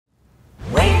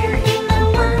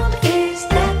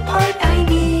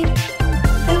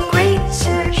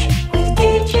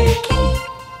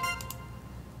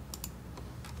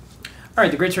All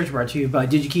right, the Great Search brought to you by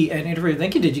Digi-Key and Adafruit.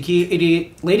 Thank you,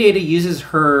 Digi-Key. Lady Ada uses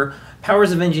her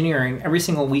powers of engineering every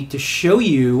single week to show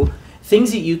you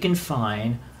things that you can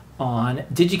find on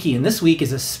Digi-Key. And this week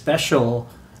is a special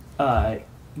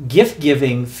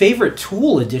gift-giving favorite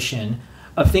tool edition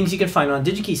of things you can find on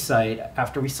Digi-Key's site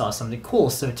after we saw something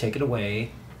cool. So take it away,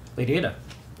 Lady Ada.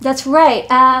 That's right.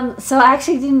 So I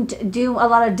actually didn't do a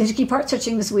lot of Digi-Key part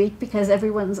searching this week because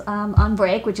everyone's on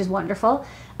break, which is wonderful.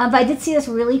 But I did see this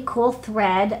really cool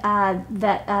thread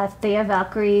that Thea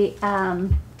Valkyrie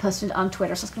posted on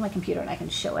Twitter. So let's go to my computer and I can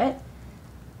show it.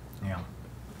 Yeah.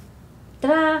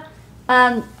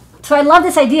 Ta-da! So I love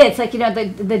this idea. It's like,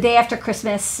 the day after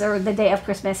Christmas or the day of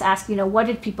Christmas, ask, what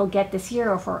did people get this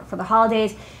year or for the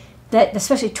holidays, that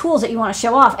especially tools that you want to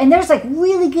show off. And there's like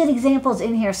really good examples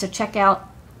in here. So check out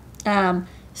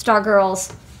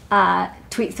Stargirl's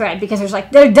tweet thread, because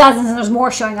there are dozens and there's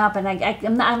more showing up, and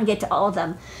I'm not going to get to all of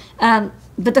them.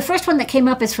 But the first one that came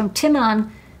up is from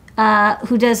Timon,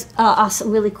 who does also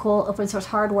really cool open source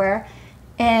hardware.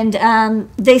 And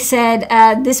they said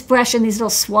this brush and these little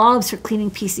swabs for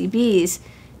cleaning PCBs.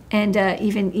 And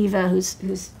even Eva, who's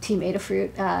Team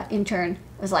Adafruit intern,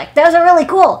 was like, those are really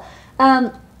cool.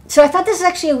 So I thought this is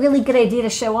actually a really good idea to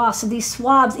show off. So these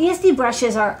swabs, ESD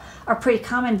brushes are pretty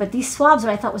common, but these swabs,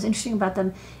 what I thought was interesting about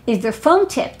them is they're foam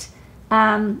tipped,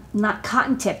 not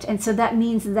cotton tipped. And so that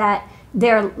means that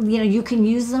they're, you can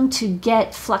use them to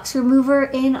get flux remover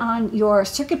in on your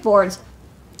circuit boards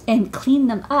and clean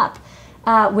them up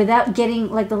without getting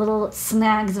like the little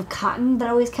snags of cotton that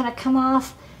always kind of come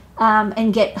off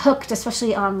and get hooked,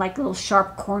 especially on like little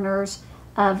sharp corners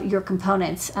of your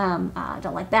components. I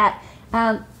don't like that.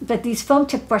 But these foam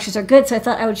tip brushes are good, so I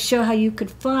thought I would show how you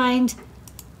could find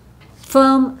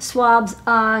foam swabs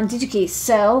on Digi-Key.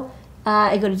 So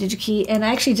I go to Digi-Key, and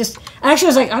I actually was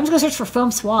like, I'm just going to search for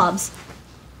foam swabs.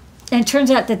 And it turns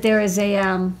out that there is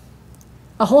a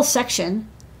whole section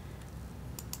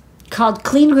called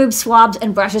Clean Lube Swabs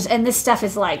and Brushes, and this stuff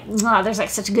is like, there's like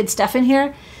such good stuff in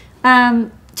here.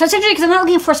 So it's interesting because I'm not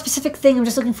looking for a specific thing, I'm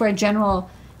just looking for a general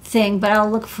thing, but I'll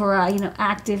look for,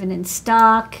 active and in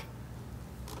stock.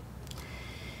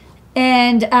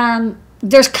 And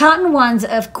there's cotton ones,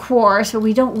 of course, but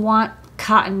we don't want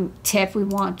cotton tip. We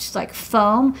want just like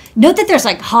foam. Note that there's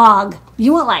like hog.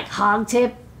 You want like hog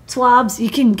tip swabs.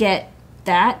 You can get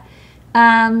that.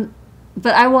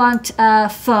 But I want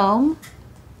foam.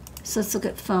 So let's look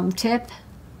at foam tip.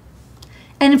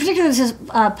 And in particular, this is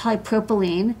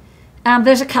polypropylene.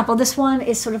 There's a couple. This one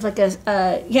is sort of like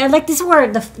like this is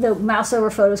where the mouse over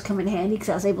photos come in handy, because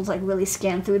I was able to like really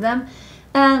scan through them.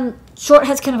 Short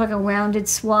has kind of like a rounded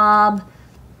swab.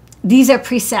 These are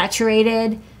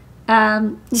pre-saturated.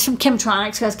 This is from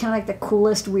Chemtronics, who has kind of like the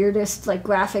coolest, weirdest like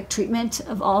graphic treatment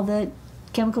of all the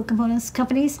chemical components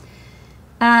companies.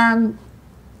 But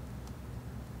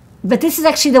this is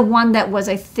actually the one that was,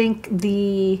 I think,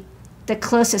 the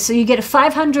closest. So you get a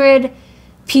 500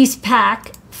 piece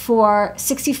pack for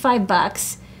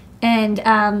 $65, and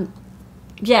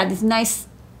yeah, this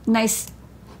nice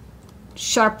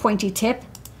sharp pointy tip.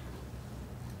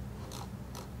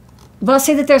 But I'll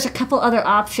say that there's a couple other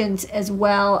options as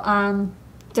well.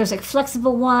 There's like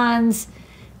flexible ones.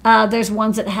 There's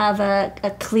ones that have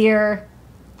a clear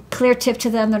tip to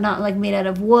them. They're not like made out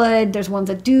of wood. There's ones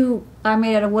that are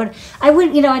made out of wood. I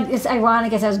wouldn't, it's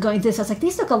ironic, as I was going through this, I was like,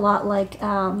 these look a lot like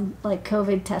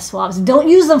COVID test swabs. Don't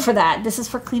use them for that. This is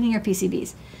for cleaning your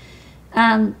PCBs.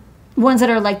 Ones that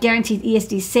are like guaranteed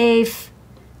ESD safe.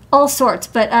 All sorts,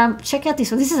 but check out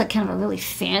these ones. This is a kind of a really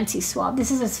fancy swab.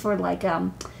 This is for like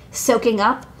soaking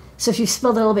up. So if you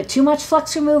spilled a little bit too much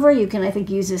flux remover, you can, I think,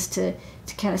 use this to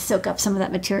kind of soak up some of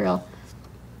that material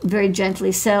very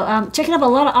gently. So checking out a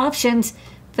lot of options,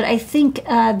 but I think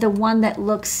the one that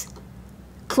looks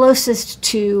closest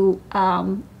to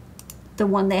the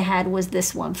one they had was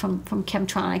this one from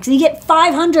Chemtronics. And you get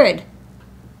 500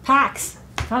 packs,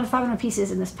 500 pieces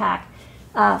in this pack.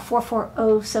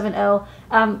 44070.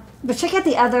 But check out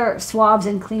the other swabs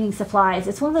and cleaning supplies.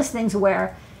 It's one of those things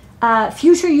where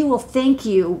future you will thank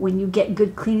you when you get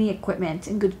good cleaning equipment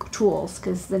and good tools,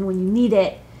 because then when you need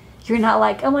it, you're not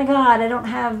like, oh my god,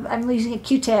 I'm using a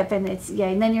Q-tip, and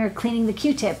and then you're cleaning the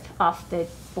Q-tip off the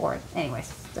board.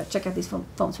 Anyways, so check out these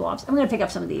foam swabs. I'm going to pick up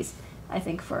some of these, I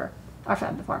think, for our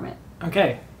fab department.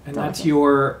 Okay, and that's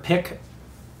your pick.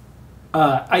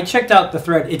 I checked out the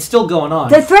thread. It's still going on.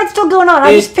 The thread's still going on.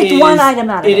 I just picked one item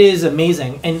out of it. It is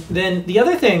amazing. And then the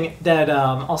other thing that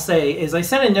I'll say is I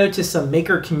sent a note to some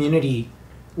maker community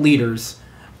leaders.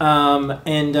 I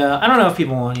don't know if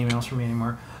people want emails from me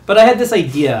anymore. But I had this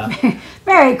idea.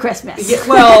 Merry Christmas. Yeah,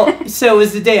 well, so it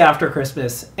was the day after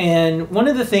Christmas. And one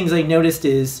of the things I noticed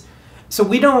is So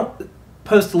we don't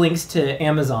post links to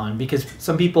Amazon because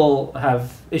some people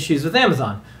have issues with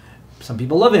Amazon. Some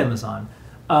people love Amazon.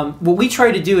 What we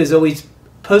try to do is always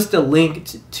post a link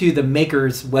to the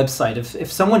maker's website.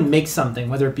 If someone makes something,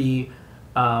 whether it be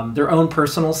their own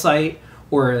personal site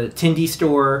or a Tindy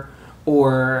store,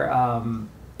 or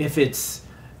if it's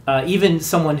even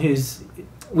someone who's,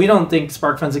 we don't think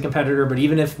SparkFun's a competitor, but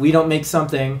even if we don't make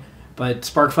something, but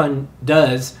SparkFun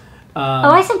does.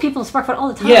 I send people to SparkFun all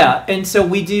the time. Yeah, and so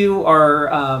we do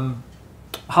our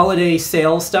holiday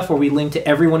sales stuff where we link to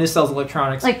everyone who sells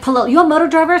electronics. Like you want motor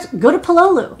drivers? Go to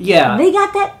Palolu. Yeah, they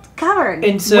got that covered.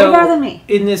 And so way better than me.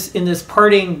 In this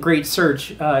parting great search,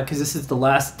 because this is the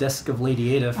last desk of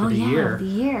Lady Ada for the year. The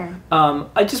year.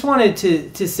 I just wanted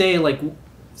to say, like,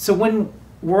 so when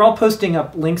we're all posting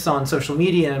up links on social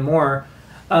media and more,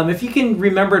 if you can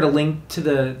remember to link to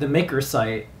the maker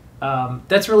site,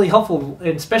 that's really helpful,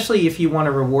 and especially if you want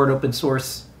to reward open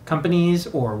source companies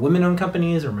or women-owned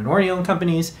companies or minority-owned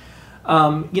companies.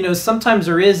 Sometimes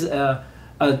there is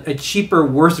a cheaper,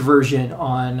 worse version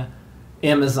on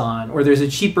Amazon, or there's a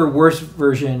cheaper, worse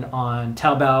version on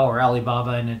Taobao or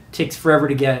Alibaba, and it takes forever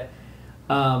to get.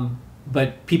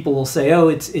 But people will say, "Oh,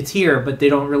 it's here," but they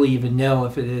don't really even know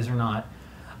if it is or not.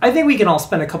 I think we can all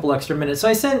spend a couple extra minutes. So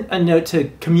I sent a note to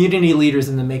community leaders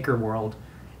in the maker world,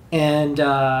 and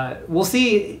we'll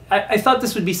see. I thought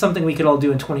this would be something we could all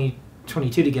do in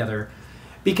 2022 together,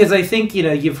 because I think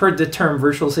you've heard the term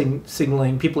virtual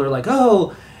signaling. People are like,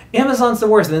 "Oh, Amazon's the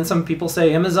worst," and then some people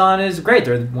say Amazon is great.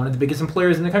 They're one of the biggest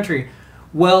employers in the country.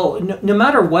 Well, no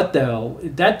matter what, though,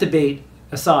 that debate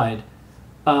aside,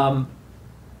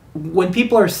 when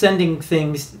people are sending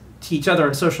things to each other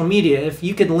on social media, if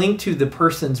you can link to the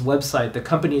person's website, the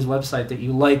company's website that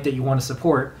you like, that you want to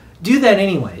support, do that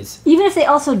anyways. Even if they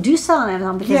also do sell on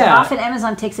Amazon, because often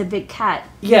Amazon takes a big cut.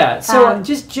 Yeah, so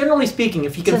just generally speaking,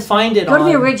 if you can find it go to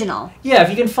the original. Yeah, if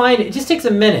you can find it, it just takes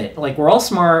a minute. Like, we're all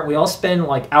smart. We all spend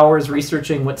like hours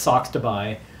researching what socks to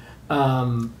buy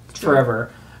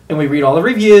forever. And we read all the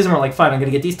reviews, and we're like, fine, I'm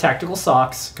going to get these tactical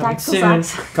socks.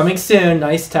 Coming soon.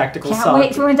 Nice tactical socks. Can't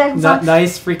wait for tactical socks.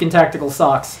 Nice freaking tactical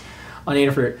socks on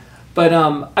Adafruit. But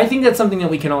I think that's something that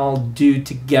we can all do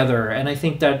together, and I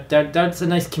think that's a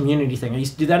nice community thing. I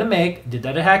used to do that at Make, did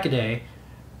that at Hackaday,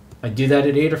 I do that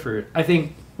at Adafruit. I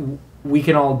think we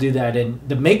can all do that, and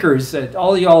the makers,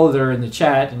 all y'all that are in the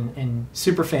chat and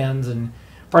super fans and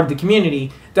part of the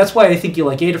community, that's why I think you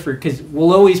like Adafruit, because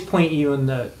we'll always point you in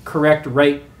the correct,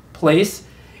 right place,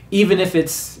 even if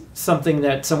it's something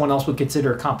that someone else would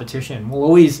consider a competition. We'll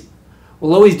always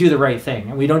do the right thing,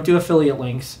 and we don't do affiliate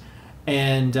links.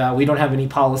 And we don't have any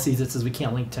policies that says we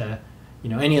can't link to,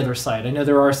 any other site. I know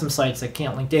there are some sites that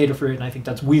can't link to Adafruit, and I think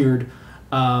that's weird,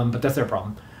 but that's their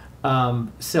problem.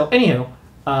 So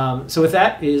with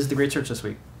that is the Great Search this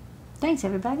week. Thanks,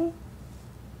 everybody.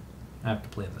 I have to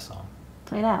play the song.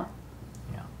 Play it out.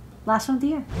 Yeah. Last one of the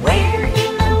year. Where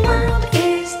in the world